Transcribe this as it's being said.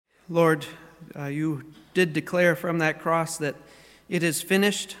Lord, you did declare from that cross that it is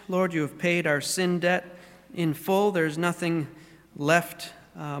finished. Lord, you have paid our sin debt in full. There's nothing left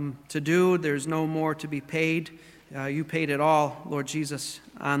to do. There's no more to be paid. You paid it all, Lord Jesus,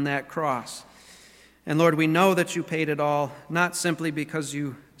 on that cross. And Lord, we know that you paid it all, not simply because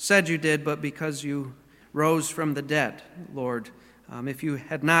you said you did, but because you rose from the dead, Lord. If you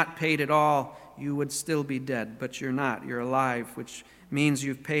had not paid it all, you would still be dead, but you're not. You're alive, which means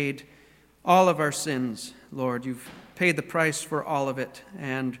you've paid all of our sins, Lord. You've paid the price for all of it,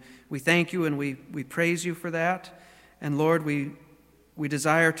 and we thank you and we praise you for that. And Lord, we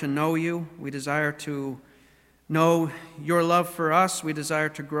desire to know you. We desire to know your love for us. We desire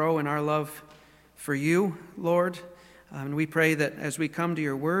to grow in our love for you, Lord. And we pray that as we come to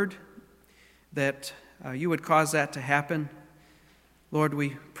your word, that you would cause that to happen. Lord,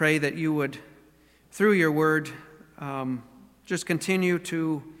 we pray that you would, through your word, just continue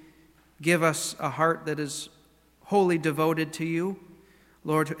to give us a heart that is wholly devoted to you.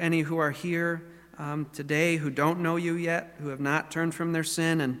 Lord, any who are here today who don't know you yet, who have not turned from their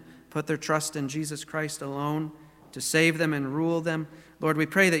sin and put their trust in Jesus Christ alone to save them and rule them, Lord, we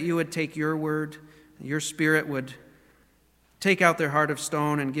pray that you would take your word, your Spirit would take out their heart of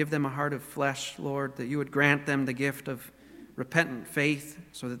stone and give them a heart of flesh, Lord, that you would grant them the gift of repentant faith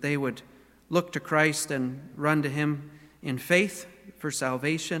so that they would look to Christ and run to him in faith for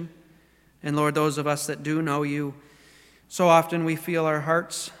salvation. And Lord, those of us that do know you, so often we feel our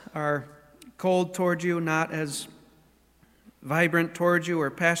hearts are cold toward you, not as vibrant toward you or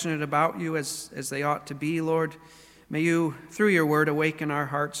passionate about you as they ought to be, Lord. May you, through your word, awaken our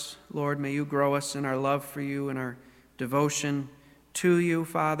hearts, Lord. May you grow us in our love for you and our devotion to you,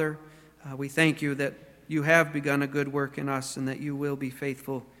 Father. We thank you that you have begun a good work in us and that you will be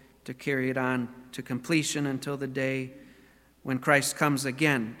faithful to carry it on to completion until the day when Christ comes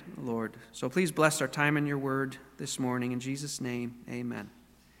again, Lord. So please bless our time in your word this morning. In Jesus' name, amen.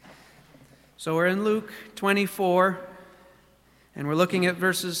 So we're in Luke 24, and we're looking at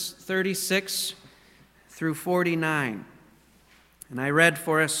verses 36 through 49. And I read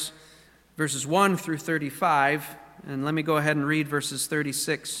for us verses 1 through 35, and let me go ahead and read verses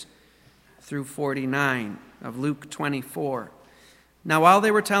 36 through 49 of Luke 24. Now while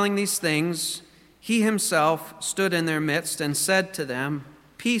they were telling these things, he himself stood in their midst and said to them,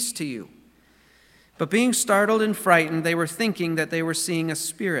 "Peace to you." But being startled and frightened, they were thinking that they were seeing a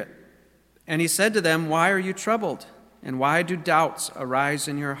spirit. And he said to them, "Why are you troubled? And why do doubts arise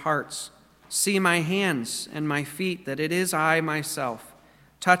in your hearts? See my hands and my feet, that it is I myself.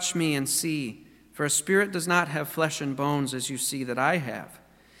 Touch me and see, for a spirit does not have flesh and bones as you see that I have."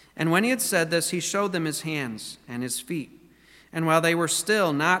 And when he had said this, he showed them his hands and his feet. And while they were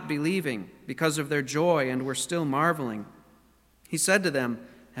still not believing because of their joy and were still marveling, he said to them,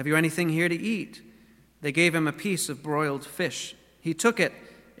 "Have you anything here to eat?" They gave him a piece of broiled fish. He took it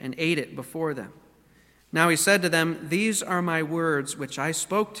and ate it before them. Now he said to them, "These are my words which I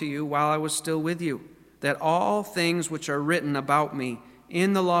spoke to you while I was still with you, that all things which are written about me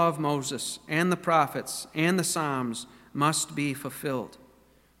in the law of Moses and the prophets and the Psalms must be fulfilled."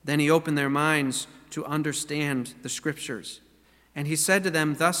 Then he opened their minds to understand the Scriptures. And he said to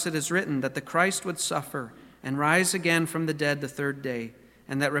them, "Thus it is written that the Christ would suffer and rise again from the dead the third day,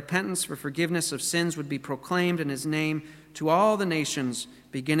 and that repentance for forgiveness of sins would be proclaimed in his name to all the nations,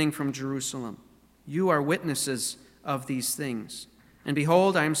 beginning from Jerusalem. You are witnesses of these things. And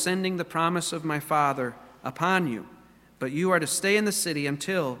behold, I am sending the promise of my Father upon you, but you are to stay in the city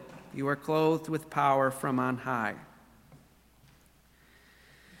until you are clothed with power from on high."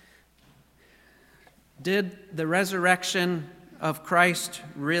 Did the resurrection of Christ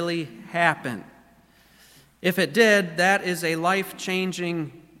really happen? If it did, that is a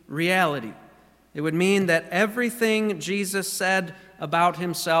life-changing reality. It would mean that everything Jesus said about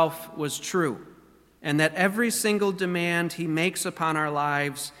himself was true, and that every single demand he makes upon our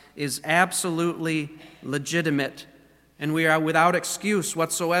lives is absolutely legitimate, and we are without excuse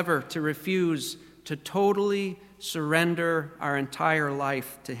whatsoever to refuse to totally surrender our entire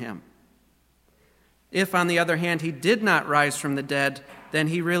life to him. If, on the other hand, he did not rise from the dead, then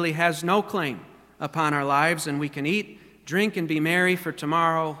he really has no claim upon our lives, and we can eat, drink, and be merry, for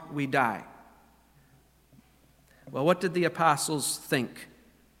tomorrow we die. Well, what did the apostles think?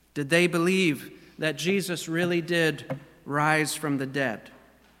 Did they believe that Jesus really did rise from the dead?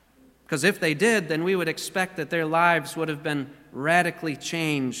 Because if they did, then we would expect that their lives would have been radically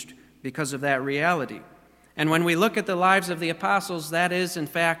changed because of that reality. And when we look at the lives of the apostles, that is, in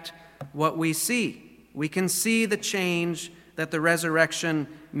fact, what we see. We can see the change that the resurrection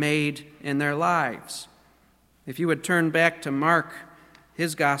made in their lives. If you would turn back to Mark,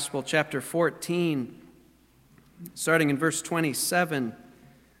 his gospel, chapter 14, starting in verse 27.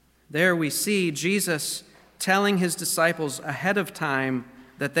 There we see Jesus telling his disciples ahead of time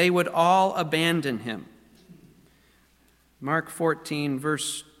that they would all abandon him. Mark 14,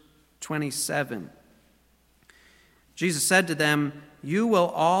 verse 27. Jesus said to them, "You will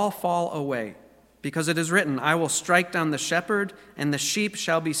all fall away, because it is written, 'I will strike down the shepherd, and the sheep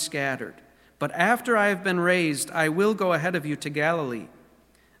shall be scattered.' But after I have been raised, I will go ahead of you to Galilee."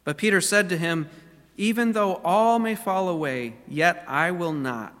 But Peter said to him, "Even though all may fall away, yet I will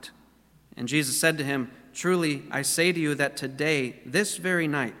not." And Jesus said to him, "Truly, I say to you that today, this very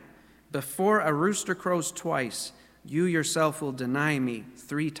night, before a rooster crows twice, you yourself will deny me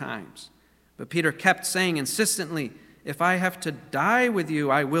 3 times." But Peter kept saying insistently, "If I have to die with you,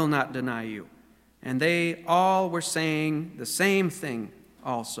 I will not deny you." And they all were saying the same thing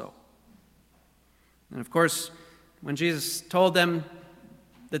also. And of course, when Jesus told them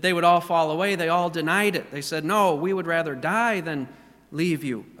that they would all fall away, they all denied it. They said, "No, we would rather die than leave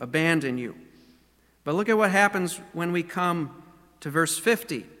you, abandon you." But look at what happens when we come to verse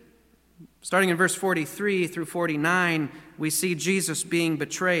 50. Starting in verse 43 through 49, we see Jesus being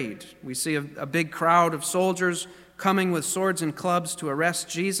betrayed. We see a big crowd of soldiers coming with swords and clubs to arrest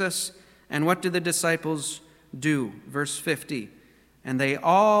Jesus. And what do the disciples do? Verse 50, "And they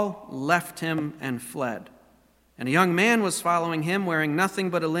all left him and fled. And a young man was following him, wearing nothing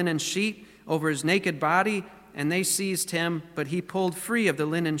but a linen sheet over his naked body, and they seized him, but he pulled free of the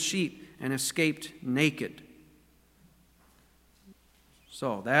linen sheet and escaped naked."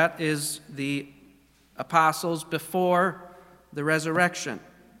 So that is the apostles before the resurrection.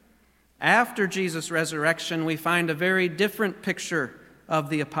 After Jesus' resurrection, we find a very different picture of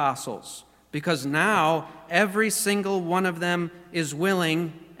the apostles, because now every single one of them is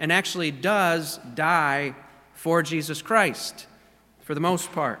willing and actually does die for Jesus Christ, for the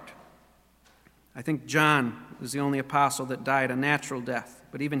most part. I think John was the only apostle that died a natural death,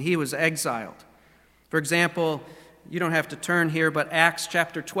 but even he was exiled. For example, you don't have to turn here, but Acts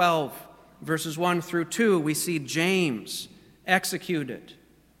chapter 12, verses 1 through 2, we see James executed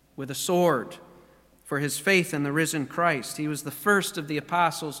with a sword for his faith in the risen Christ. He was the first of the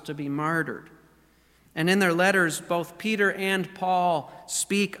apostles to be martyred. And in their letters, both Peter and Paul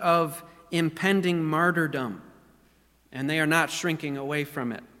speak of impending martyrdom, and they are not shrinking away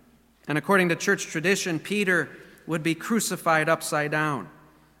from it. And according to church tradition, Peter would be crucified upside down,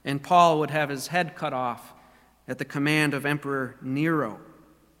 and Paul would have his head cut off at the command of Emperor Nero.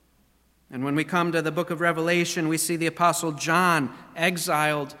 And when we come to the book of Revelation, we see the apostle John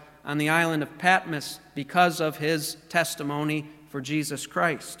exiled on the island of Patmos because of his testimony for Jesus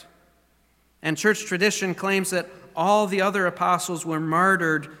Christ. And church tradition claims that all the other apostles were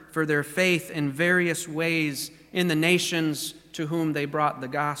martyred for their faith in various ways in the nations to whom they brought the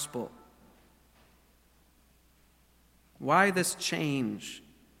gospel. Why this change?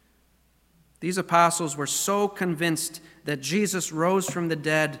 These apostles were so convinced that Jesus rose from the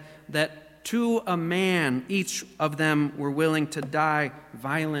dead that to a man, each of them were willing to die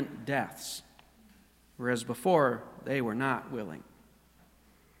violent deaths, whereas before they were not willing.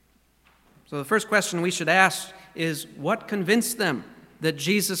 So the first question we should ask is, what convinced them that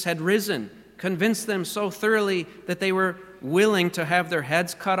Jesus had risen? Convinced them so thoroughly that they were willing to have their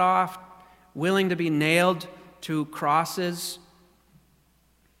heads cut off, willing to be nailed to crosses?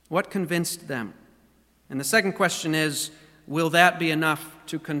 What convinced them? And the second question is, will that be enough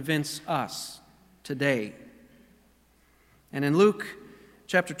to convince us today? And in Luke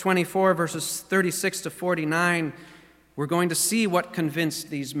chapter 24, verses 36 to 49, we're going to see what convinced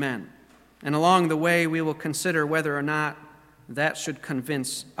these men. And along the way, we will consider whether or not that should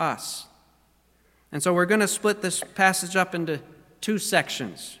convince us. And so we're going to split this passage up into 2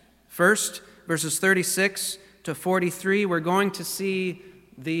 sections. First, verses 36 to 43, we're going to see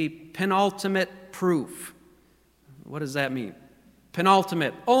the penultimate proof. What does that mean?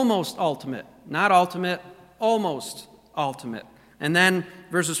 Penultimate, almost ultimate. Not ultimate, almost ultimate. And then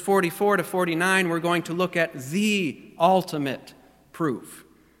verses 44 to 49, we're going to look at the ultimate proof.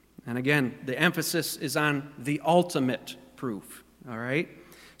 And again, the emphasis is on the ultimate proof. All right?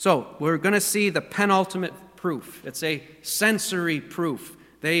 So we're going to see the penultimate proof. It's a sensory proof.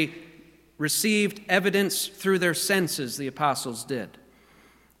 They received evidence through their senses, the apostles did.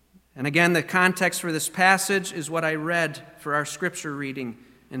 And again, the context for this passage is what I read for our scripture reading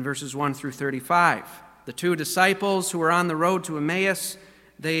in verses 1 through 35. The 2 disciples who were on the road to Emmaus,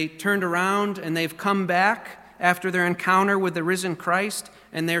 they turned around and they've come back after their encounter with the risen Christ,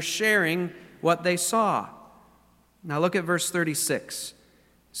 and they're sharing what they saw. Now look at verse 36. It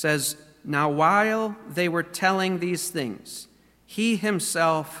says, "Now while they were telling these things, he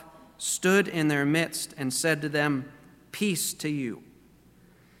himself stood in their midst and said to them, "Peace to you."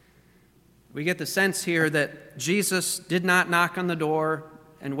 We get the sense here that Jesus did not knock on the door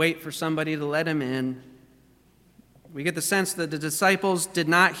and wait for somebody to let him in. We get the sense that the disciples did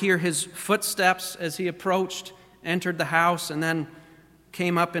not hear his footsteps as he approached, entered the house, and then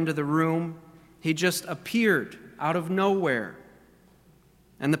came up into the room. He just appeared out of nowhere.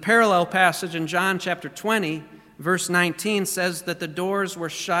 And the parallel passage in John chapter 20, verse 19, says that the doors were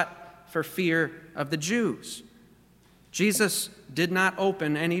shut for fear of the Jews. Jesus did not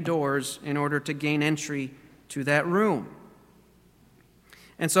open any doors in order to gain entry to that room.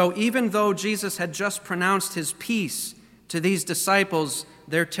 And so even though Jesus had just pronounced his peace to these disciples,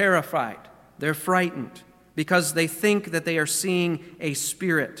 they're terrified, they're frightened, because they think that they are seeing a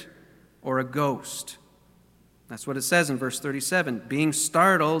spirit or a ghost. That's what it says in verse 37. Being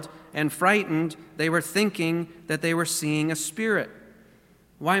startled and frightened, they were thinking that they were seeing a spirit.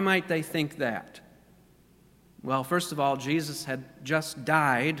 Why might they think that? Well, first of all, Jesus had just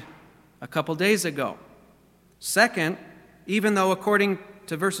died a couple days ago. Second, even though according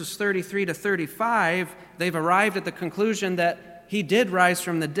to verses 33 to 35, they've arrived at the conclusion that he did rise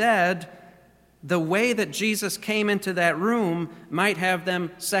from the dead, the way that Jesus came into that room might have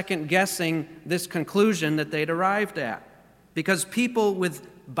them second-guessing this conclusion that they'd arrived at. Because people with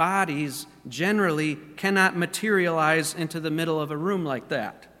bodies generally cannot materialize into the middle of a room like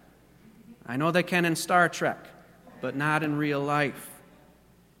that. I know they can in Star Trek, but not in real life.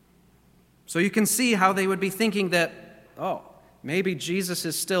 So you can see how they would be thinking that, maybe Jesus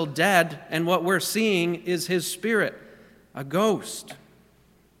is still dead, and what we're seeing is his spirit, a ghost.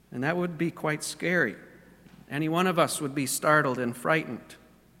 And that would be quite scary. Any one of us would be startled and frightened.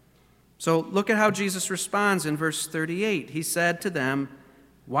 So look at how Jesus responds in verse 38. He said to them,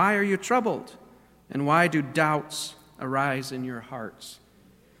 "Why are you troubled? And why do doubts arise in your hearts?"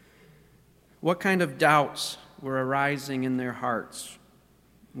 What kind of doubts were arising in their hearts?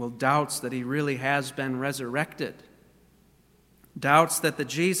 Well, doubts that he really has been resurrected. Doubts that the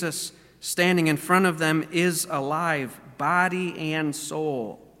Jesus standing in front of them is alive, body and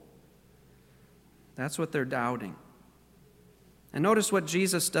soul. That's what they're doubting. And notice what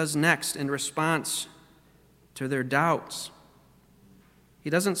Jesus does next in response to their doubts. He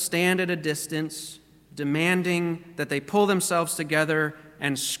doesn't stand at a distance, demanding that they pull themselves together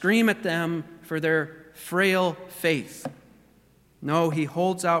and scream at them for their frail faith. No, he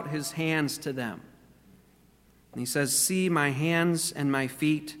holds out his hands to them. And he says, "See my hands and my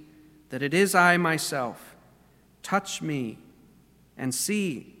feet, that it is I myself. Touch me and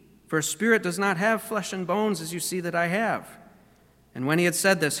see, for a spirit does not have flesh and bones as you see that I have." And when he had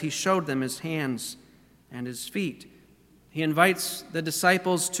said this, he showed them his hands and his feet. He invites the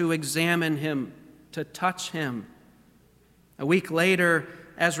disciples to examine him, to touch him. A week later,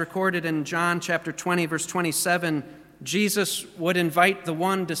 as recorded in John chapter 20, verse 27, Jesus would invite the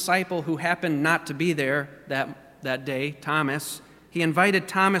one disciple who happened not to be there that day, Thomas. He invited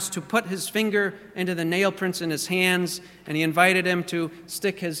Thomas to put his finger into the nail prints in his hands, and he invited him to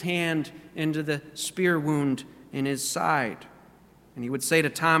stick his hand into the spear wound in his side. And he would say to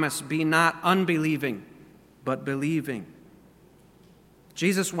Thomas, "Be not unbelieving, but believing."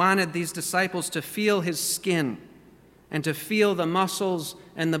 Jesus wanted these disciples to feel his skin and to feel the muscles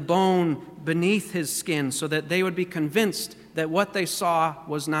and the bone beneath his skin so that they would be convinced that what they saw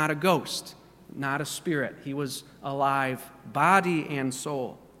was not a ghost, not a spirit. He was alive, body and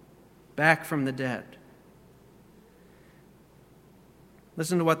soul, back from the dead.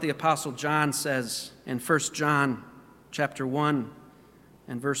 Listen to what the Apostle John says in 1 John chapter 1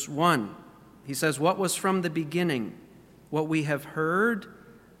 and verse 1. He says, "What was from the beginning, what we have heard,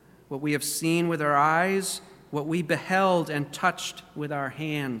 what we have seen with our eyes, what we beheld and touched with our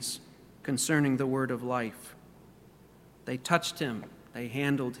hands concerning the word of life." They touched him. They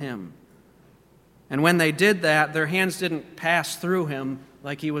handled him. And when they did that, their hands didn't pass through him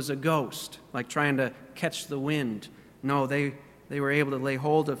like he was a ghost, like trying to catch the wind. No, they were able to lay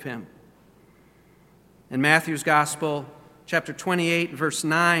hold of him. In Matthew's Gospel, chapter 28, verse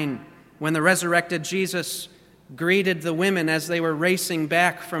 9, when the resurrected Jesus greeted the women as they were racing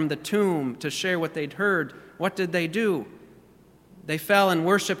back from the tomb to share what they'd heard, what did they do? They fell and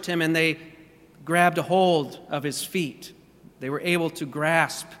worshiped him, and they grabbed a hold of his feet. They were able to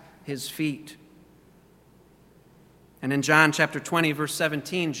grasp his feet. And in John chapter 20, verse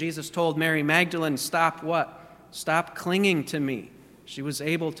 17, Jesus told Mary Magdalene, "Stop what? Stop clinging to me." She was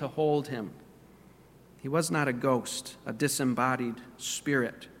able to hold him. He was not a ghost, a disembodied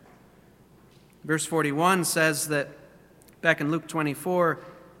spirit. Verse 41 says that, back in Luke 24,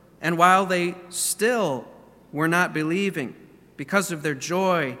 "And while they still were not believing, Because of their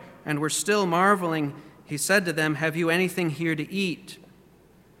joy and were still marveling, he said to them, "Have you anything here to eat?"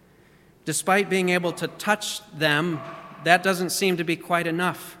 Despite being able to touch them, that doesn't seem to be quite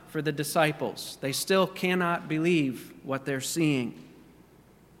enough for the disciples. They still cannot believe what they're seeing.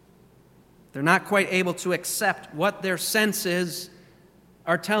 They're not quite able to accept what their senses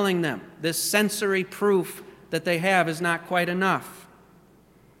are telling them. This sensory proof that they have is not quite enough.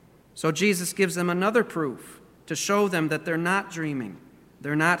 So Jesus gives them another proof to show them that they're not dreaming,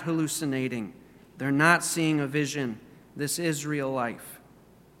 they're not hallucinating, they're not seeing a vision. This is real life.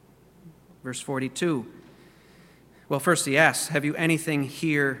 Verse 42. Well, first he asks, "Have you anything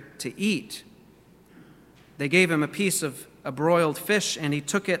here to eat?" They gave him a piece of a broiled fish, and he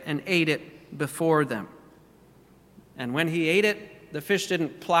took it and ate it before them. And when he ate it, the fish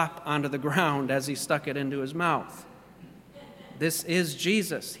didn't plop onto the ground as he stuck it into his mouth. This is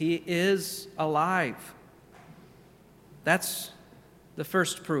Jesus. He is alive. That's the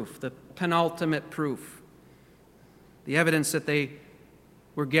first proof, the penultimate proof, the evidence that they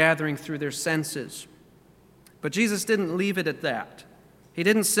were gathering through their senses. But Jesus didn't leave it at that. He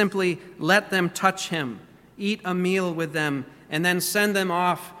didn't simply let them touch him, eat a meal with them, and then send them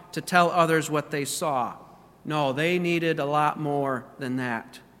off to tell others what they saw. No, they needed a lot more than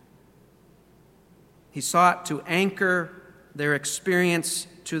that. He sought to anchor their experience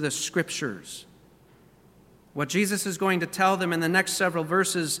to the Scriptures. What Jesus is going to tell them in the next several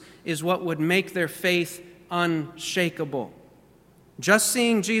verses is what would make their faith unshakable. Just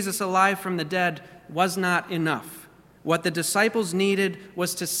seeing Jesus alive from the dead was not enough. What the disciples needed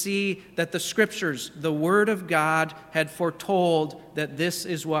was to see that the Scriptures, the Word of God, had foretold that this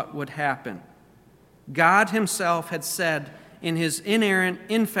is what would happen. God himself had said in his inerrant,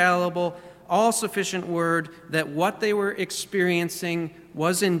 infallible, all-sufficient Word that what they were experiencing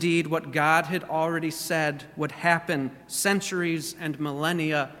was indeed what God had already said would happen centuries and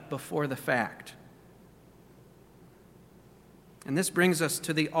millennia before the fact. And this brings us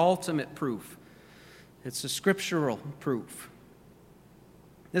to the ultimate proof. It's a scriptural proof.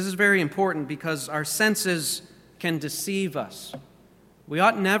 This is very important because our senses can deceive us. We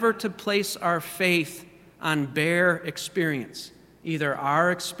ought never to place our faith on bare experience, either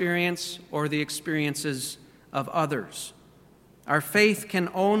our experience or the experiences of others. Our faith can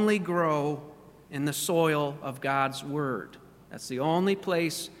only grow in the soil of God's Word. That's the only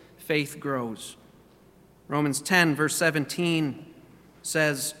place faith grows. Romans 10, verse 17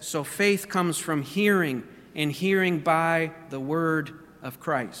 says, "So faith comes from hearing, and hearing by the word of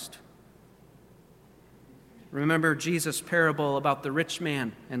Christ." Remember Jesus' parable about the rich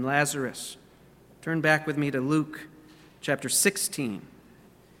man and Lazarus. Turn back with me to Luke chapter 16.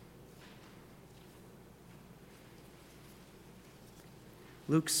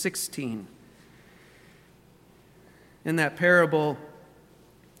 Luke 16. In that parable,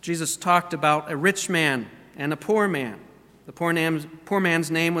 Jesus talked about a rich man and a poor man. The poor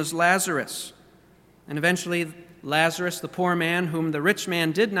man's name was Lazarus. And eventually, Lazarus, the poor man, whom the rich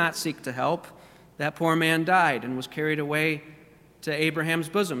man did not seek to help, that poor man died and was carried away to Abraham's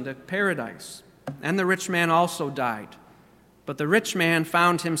bosom, to paradise. And the rich man also died. But the rich man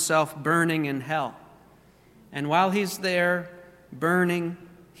found himself burning in hell. And while he's there burning,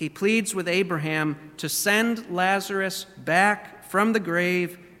 he pleads with Abraham to send Lazarus back from the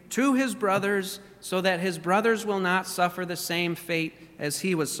grave to his brothers so that his brothers will not suffer the same fate as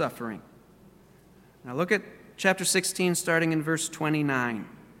he was suffering. Now look at chapter 16, starting in verse 29.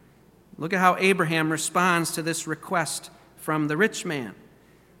 Look at how Abraham responds to this request from the rich man.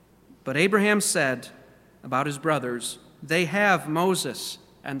 But Abraham said about his brothers, "They have Moses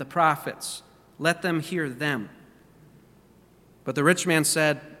and the prophets. Let them hear them." But the rich man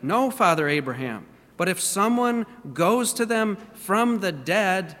said, "No, Father Abraham, but if someone goes to them from the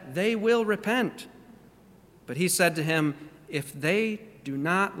dead, they will repent." But he said to him, "If they do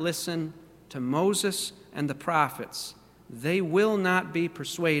not listen to Moses and the prophets, they will not be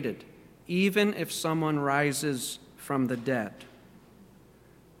persuaded, even if someone rises from the dead."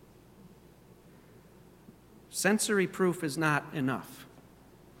 Sensory proof is not enough.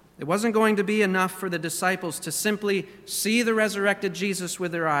 It wasn't going to be enough for the disciples to simply see the resurrected Jesus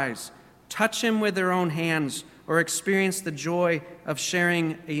with their eyes, touch him with their own hands, or experience the joy of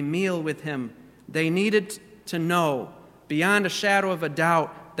sharing a meal with him. They needed to know, beyond a shadow of a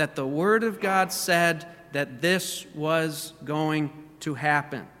doubt, that the Word of God said that this was going to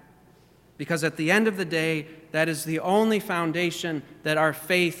happen. Because at the end of the day, that is the only foundation that our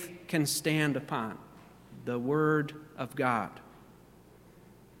faith can stand upon, the Word of God.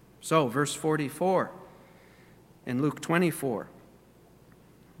 So, verse 44 in Luke 24.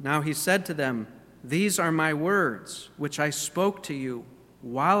 "Now he said to them, "These are my words, which I spoke to you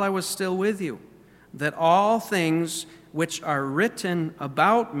while I was still with you, that all things which are written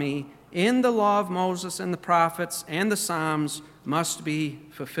about me in the law of Moses and the prophets and the Psalms must be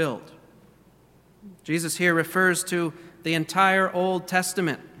fulfilled." Jesus here refers to the entire Old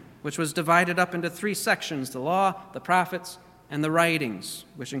Testament, which was divided up into three sections: the law, the prophets, and the writings,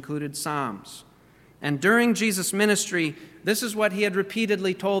 which included Psalms. And during Jesus' ministry, this is what he had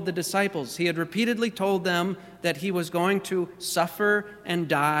repeatedly told the disciples. He had repeatedly told them that he was going to suffer and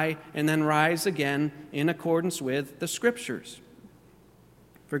die and then rise again in accordance with the Scriptures.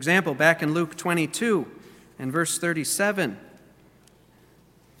 For example, back in Luke 22 and verse 37,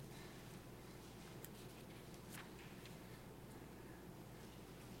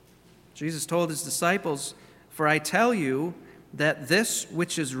 Jesus told his disciples, "For I tell you that this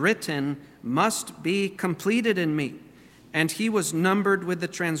which is written must be completed in me." And he was numbered with the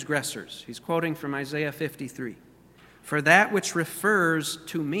transgressors. He's quoting from Isaiah 53. "For that which refers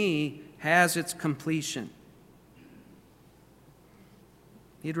to me has its completion."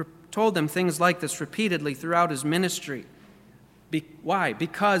 He had told them things like this repeatedly throughout his ministry. Why?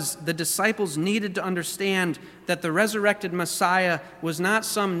 Because the disciples needed to understand that the resurrected Messiah was not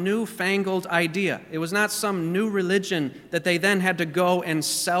some newfangled idea. It was not some new religion that they then had to go and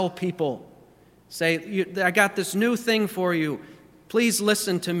sell people. Say, "I got this new thing for you. Please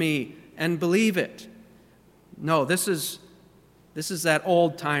listen to me and believe it." No, this is that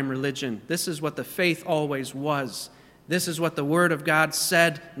old-time religion. This is what the faith always was. This is what the Word of God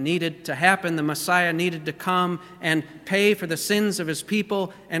said needed to happen. The Messiah needed to come and pay for the sins of his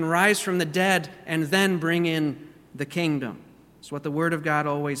people and rise from the dead and then bring in the kingdom. It's what the Word of God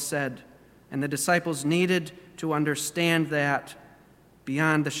always said. And the disciples needed to understand that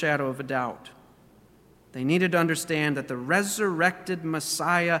beyond the shadow of a doubt. They needed to understand that the resurrected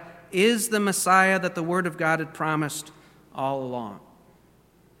Messiah is the Messiah that the Word of God had promised all along.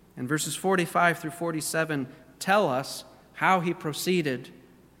 And verses 45 through 47 tell us how he proceeded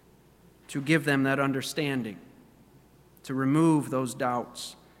to give them that understanding, to remove those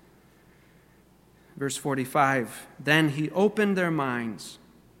doubts. Verse 45, "Then he opened their minds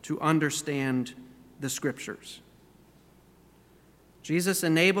to understand the Scriptures." Jesus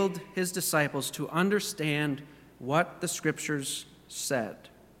enabled his disciples to understand what the Scriptures said.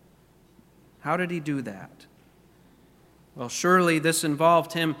 How did he do that? Well, surely this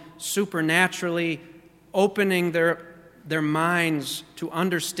involved him supernaturally opening their minds to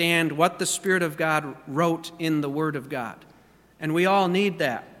understand what the Spirit of God wrote in the Word of God. And we all need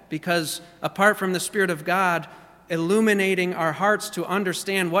that, because apart from the Spirit of God illuminating our hearts to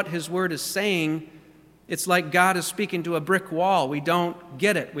understand what his Word is saying, it's like God is speaking to a brick wall. We don't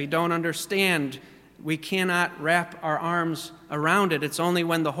get it. We don't understand. We cannot wrap our arms around it. It's only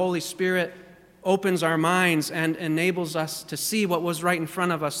when the Holy Spirit opens our minds and enables us to see what was right in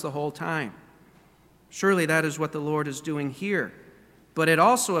front of us the whole time. Surely that is what the Lord is doing here. But it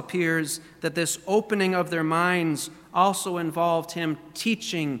also appears that this opening of their minds also involved him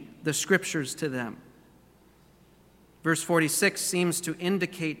teaching the Scriptures to them. Verse 46 seems to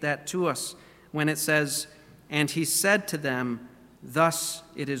indicate that to us when it says, "And he said to them, 'Thus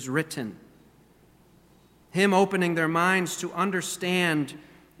it is written.'" Him opening their minds to understand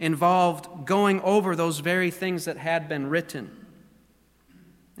involved going over those very things that had been written.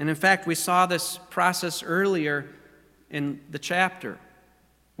 And in fact, we saw this process earlier in the chapter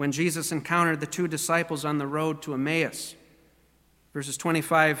when Jesus encountered the two disciples on the road to Emmaus. Verses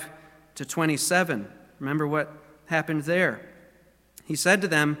 25 to 27. Remember what happened there. He said to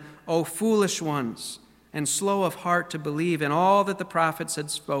them, "O foolish ones, and slow of heart to believe in all that the prophets had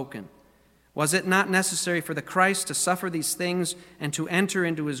spoken. Was it not necessary for the Christ to suffer these things and to enter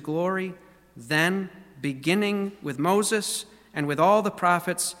into his glory? Then, beginning with Moses and with all the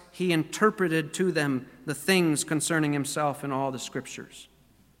prophets, he interpreted to them the things concerning himself in all the Scriptures."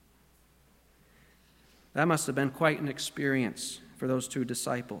 That must have been quite an experience for those two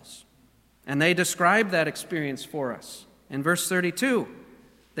disciples. And they described that experience for us. In verse 32,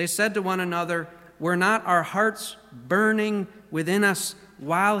 they said to one another, "Were not our hearts burning within us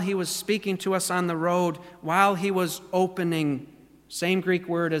while he was speaking to us on the road, while he was opening," same Greek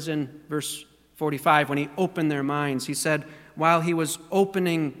word as in verse 45, when he opened their minds. He said, "while he was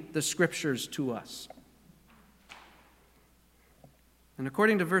opening the Scriptures to us." And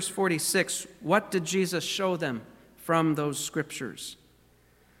according to verse 46, what did Jesus show them from those Scriptures?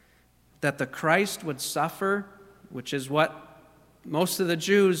 That the Christ would suffer, which is what most of the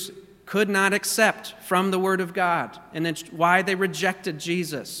Jews could not accept from the Word of God, and it's why they rejected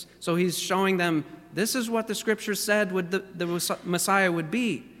Jesus. So he's showing them, this is what the Scripture said the Messiah would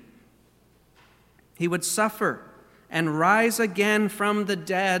be. He would suffer and rise again from the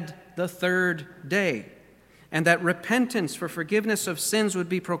dead the third day, and that repentance for forgiveness of sins would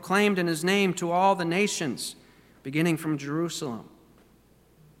be proclaimed in his name to all the nations, beginning from Jerusalem.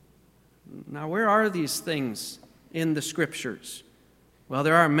 Now, where are these things in the Scriptures? Well,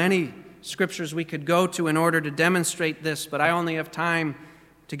 there are many scriptures we could go to in order to demonstrate this, but I only have time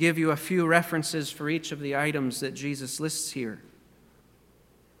to give you a few references for each of the items that Jesus lists here.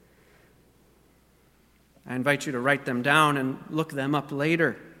 I invite you to write them down and look them up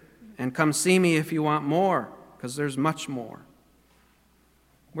later, and come see me if you want more, because there's much more.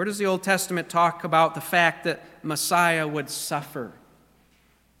 Where does the Old Testament talk about the fact that Messiah would suffer?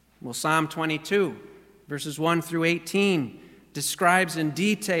 Well, Psalm 22, verses 1 through 18, describes in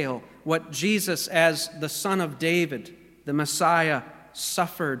detail what Jesus, as the Son of David, the Messiah,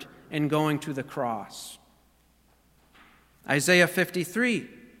 suffered in going to the cross. Isaiah 53,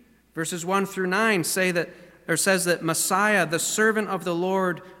 verses 1 through 9 says that Messiah, the servant of the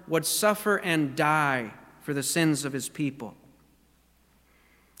Lord, would suffer and die for the sins of his people.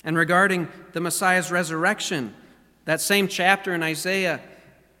 And regarding the Messiah's resurrection, that same chapter in Isaiah,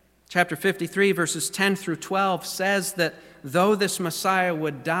 chapter 53, verses 10 through 12, says that though this Messiah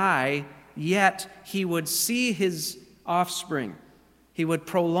would die, yet he would see his offspring. He would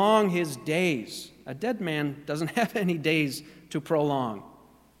prolong his days. A dead man doesn't have any days to prolong.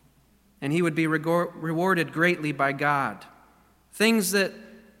 And he would be rewarded greatly by God. Things that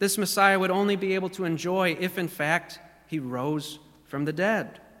this Messiah would only be able to enjoy if, in fact, he rose from the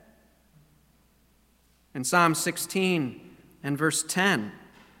dead. In Psalm 16 and verse 10,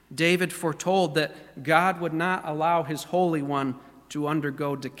 David foretold that God would not allow his Holy One to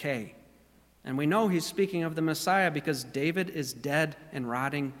undergo decay. And we know he's speaking of the Messiah because David is dead and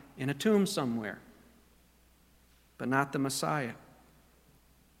rotting in a tomb somewhere, but not the Messiah.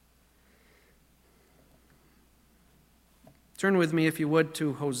 Turn with me, if you would,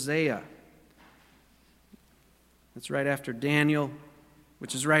 to Hosea. That's right after Daniel,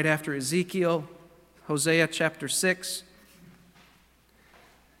 which is right after Ezekiel. Hosea chapter 6.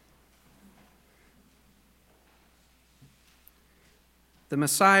 The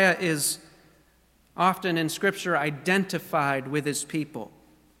Messiah is often in Scripture identified with his people,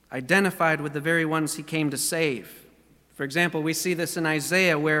 identified with the very ones he came to save. For example, we see this in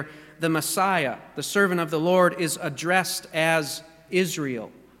Isaiah where the Messiah, the servant of the Lord, is addressed as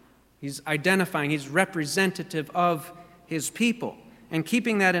Israel. He's identifying, he's representative of his people. And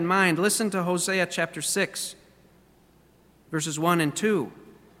keeping that in mind, listen to Hosea chapter 6, verses 1 and 2,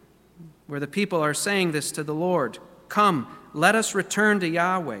 where the people are saying this to the Lord. Come, let us return to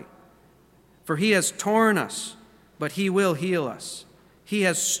Yahweh, for he has torn us, but he will heal us. He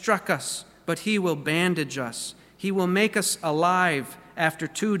has struck us, but he will bandage us. He will make us alive after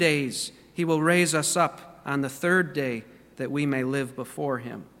 2 days. He will raise us up on the third day that we may live before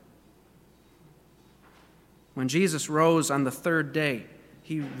him. When Jesus rose on the third day,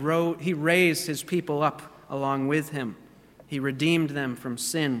 he raised his people up along with him. He redeemed them from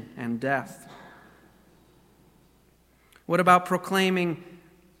sin and death. What about proclaiming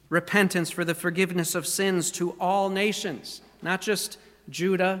repentance for the forgiveness of sins to all nations? Not just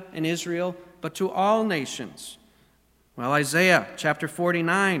Judah and Israel, but to all nations. Well, Isaiah chapter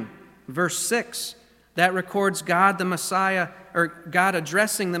 49, verse 6, that records God the Messiah, or God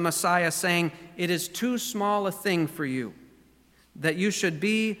addressing the Messiah, saying, "It is too small a thing for you, that you should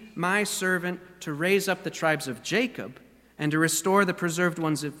be my servant to raise up the tribes of Jacob and to restore the preserved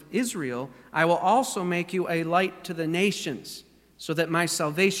ones of Israel. I will also make you a light to the nations, so that my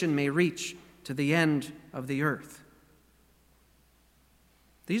salvation may reach to the end of the earth."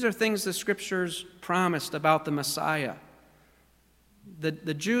 These are things the Scriptures promised about the Messiah.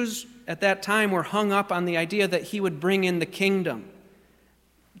 The Jews at that time were hung up on the idea that he would bring in the kingdom.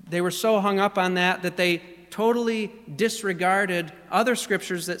 They were so hung up on that they totally disregarded other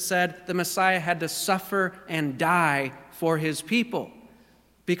scriptures that said the Messiah had to suffer and die for his people.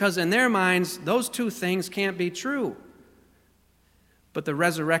 Because in their minds, those two things can't be true. But the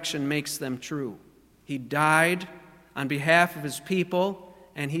resurrection makes them true. He died on behalf of his people,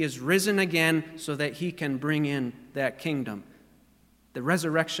 and he is risen again so that he can bring in that kingdom. The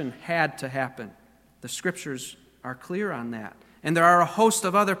resurrection had to happen. The Scriptures are clear on that. And there are a host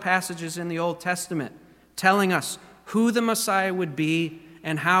of other passages in the Old Testament telling us who the Messiah would be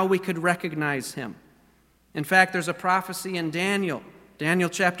and how we could recognize him. In fact, there's a prophecy in Daniel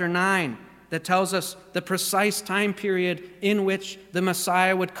chapter 9, that tells us the precise time period in which the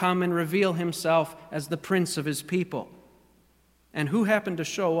Messiah would come and reveal himself as the prince of his people. And who happened to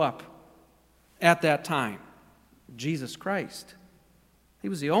show up at that time? Jesus Christ. He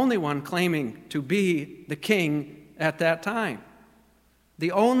was the only one claiming to be the king at that time.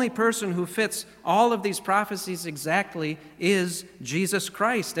 The only person who fits all of these prophecies exactly is Jesus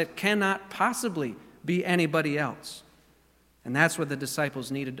Christ. It cannot possibly be anybody else. And that's what the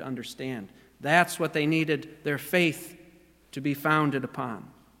disciples needed to understand. That's what they needed their faith to be founded upon.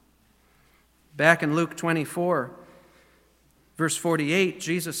 Back in Luke 24, verse 48,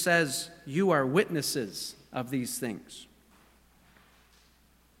 Jesus says, "You are witnesses of these things."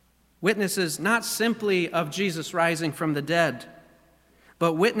 Witnesses not simply of Jesus rising from the dead,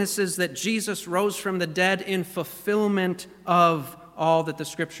 but witnesses that Jesus rose from the dead in fulfillment of all that the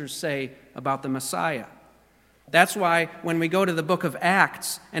Scriptures say about the Messiah. That's why when we go to the book of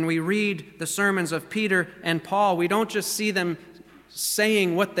Acts and we read the sermons of Peter and Paul, we don't just see them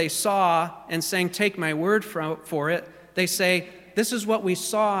saying what they saw and saying, "Take my word for it." They say, "This is what we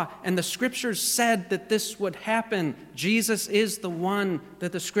saw, and the Scriptures said that this would happen. Jesus is the one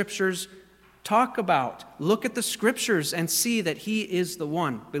that the Scriptures talk about. Look at the Scriptures and see that He is the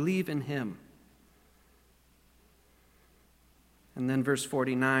one. Believe in Him." And then verse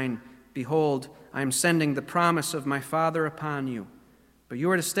 49, "Behold, I am sending the promise of my Father upon you, but you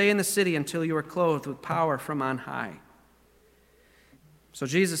are to stay in the city until you are clothed with power from on high." So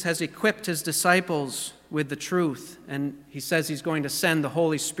Jesus has equipped His disciples with the truth, and He says He's going to send the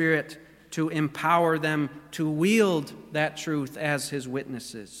Holy Spirit to empower them to wield that truth as His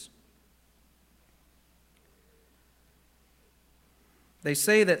witnesses. They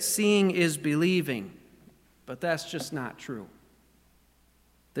say that seeing is believing, but that's just not true.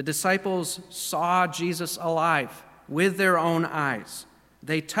 The disciples saw Jesus alive with their own eyes.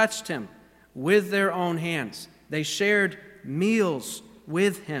 They touched Him with their own hands. They shared meals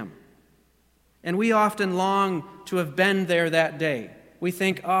with Him. And we often long to have been there that day. We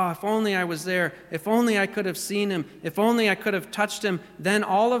think, "Oh, if only I was there, if only I could have seen Him, if only I could have touched Him, then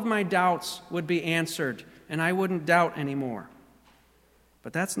all of my doubts would be answered, and I wouldn't doubt anymore."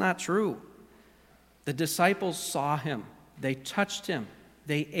 But that's not true. The disciples saw Him, they touched Him,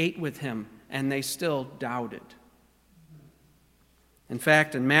 they ate with Him, and they still doubted. In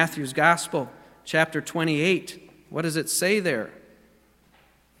fact, in Matthew's Gospel, chapter 28, what does it say there?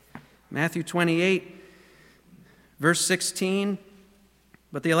 Matthew 28, verse 16,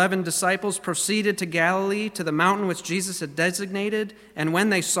 "But the 11 disciples proceeded to Galilee, to the mountain which Jesus had designated, and when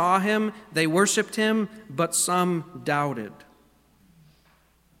they saw Him, they worshipped Him, but some doubted."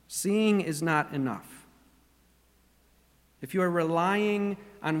 Seeing is not enough. If you are relying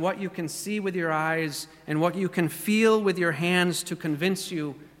on what you can see with your eyes and what you can feel with your hands to convince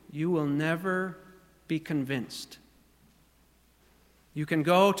you, you will never be convinced. You can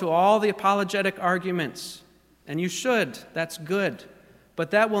go to all the apologetic arguments, and you should. That's good.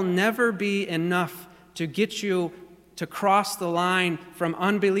 But that will never be enough to get you to cross the line from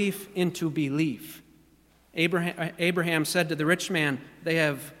unbelief into belief. Abraham said to the rich man, "They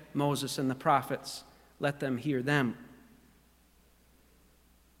have Moses and the prophets. Let them hear them."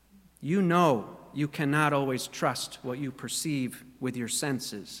 You know you cannot always trust what you perceive with your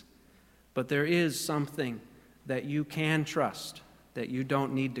senses, but there is something that you can trust, that you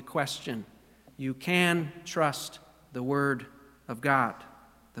don't need to question. You can trust the Word of God,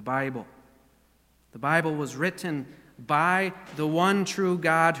 the Bible. The Bible was written by the one true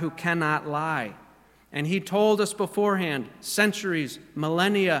God who cannot lie. And He told us beforehand, centuries,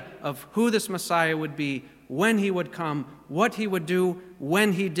 millennia, of who this Messiah would be, when He would come, what He would do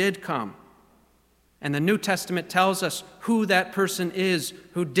when He did come. And the New Testament tells us who that person is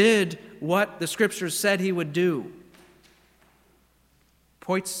who did what the Scriptures said He would do.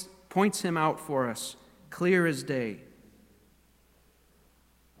 Points Him out for us, clear as day.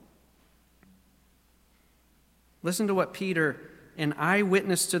 Listen to what Peter, an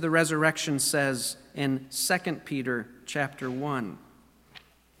eyewitness to the resurrection, says in 2 Peter chapter 1.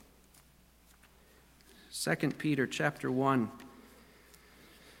 2 Peter chapter 1.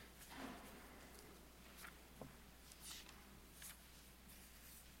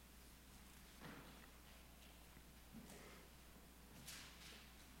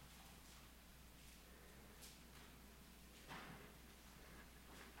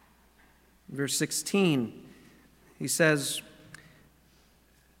 Verse 16, he says,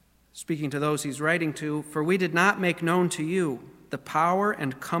 speaking to those he's writing to, "For we did not make known to you the power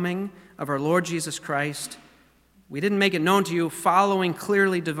and coming of our Lord Jesus Christ. We didn't make it known to you following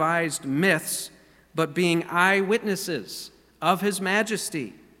clearly devised myths, but being eyewitnesses of His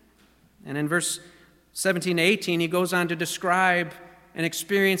majesty." And in verse 17 to 18, he goes on to describe an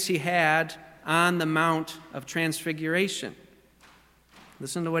experience he had on the Mount of Transfiguration.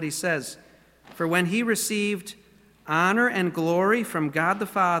 Listen to what he says. "For when He received honor and glory from God the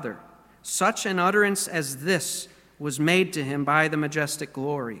Father. Such an utterance as this was made to him by the majestic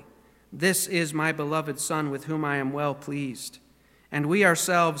glory. This is my beloved Son, with whom I am well pleased. And we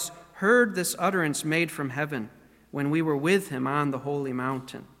ourselves heard this utterance made from heaven when we were with him on the holy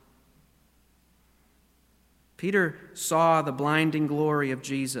mountain. Peter saw the blinding glory of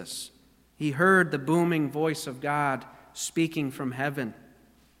Jesus. He heard the booming voice of God speaking from heaven.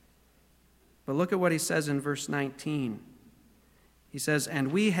 But look at what he says in verse 19. He says,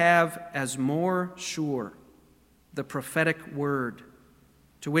 "And we have as more sure the prophetic word,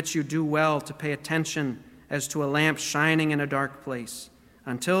 to which you do well to pay attention as to a lamp shining in a dark place,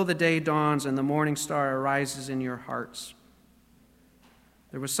 until the day dawns and the morning star arises in your hearts."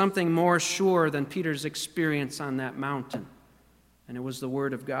 There was something more sure than Peter's experience on that mountain, and it was the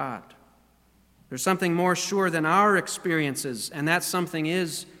Word of God. There's something more sure than our experiences, and that something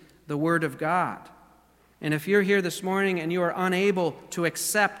is the Word of God. And if you're here this morning and you are unable to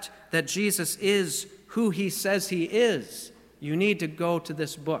accept that Jesus is who he says he is, you need to go to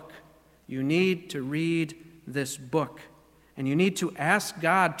this book. You need to read this book. And you need to ask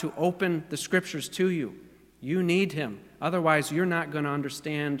God to open the Scriptures to you. You need him. Otherwise, you're not going to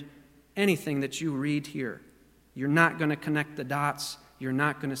understand anything that you read here. You're not going to connect the dots. You're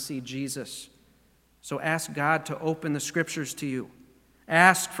not going to see Jesus. So ask God to open the Scriptures to you.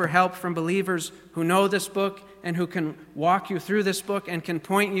 Ask for help from believers who know this book and who can walk you through this book and can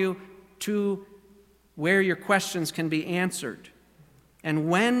point you to where your questions can be answered. And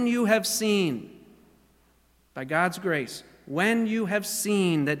when you have seen, by God's grace, when you have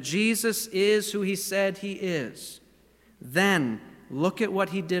seen that Jesus is who he said he is, then look at what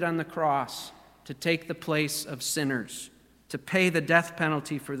he did on the cross to take the place of sinners, to pay the death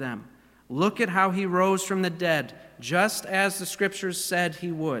penalty for them. Look at how he rose from the dead, just as the Scriptures said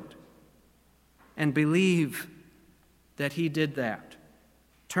he would, and believe that he did that.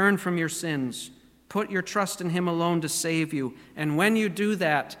 Turn from your sins. Put your trust in him alone to save you. And when you do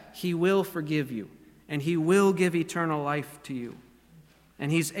that, he will forgive you, and he will give eternal life to you.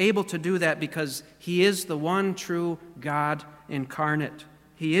 And he's able to do that because he is the one true God incarnate.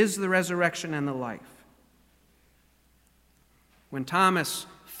 He is the resurrection and the life. When Thomas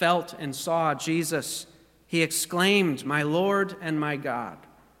felt and saw Jesus, he exclaimed, "My Lord and my God."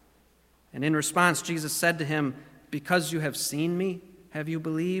 And in response, Jesus said to him, "Because you have seen me, have you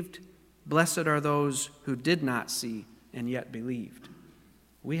believed? Blessed are those who did not see and yet believed."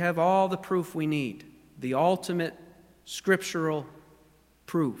 We have all the proof we need, the ultimate scriptural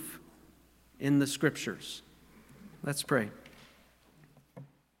proof in the Scriptures. Let's pray.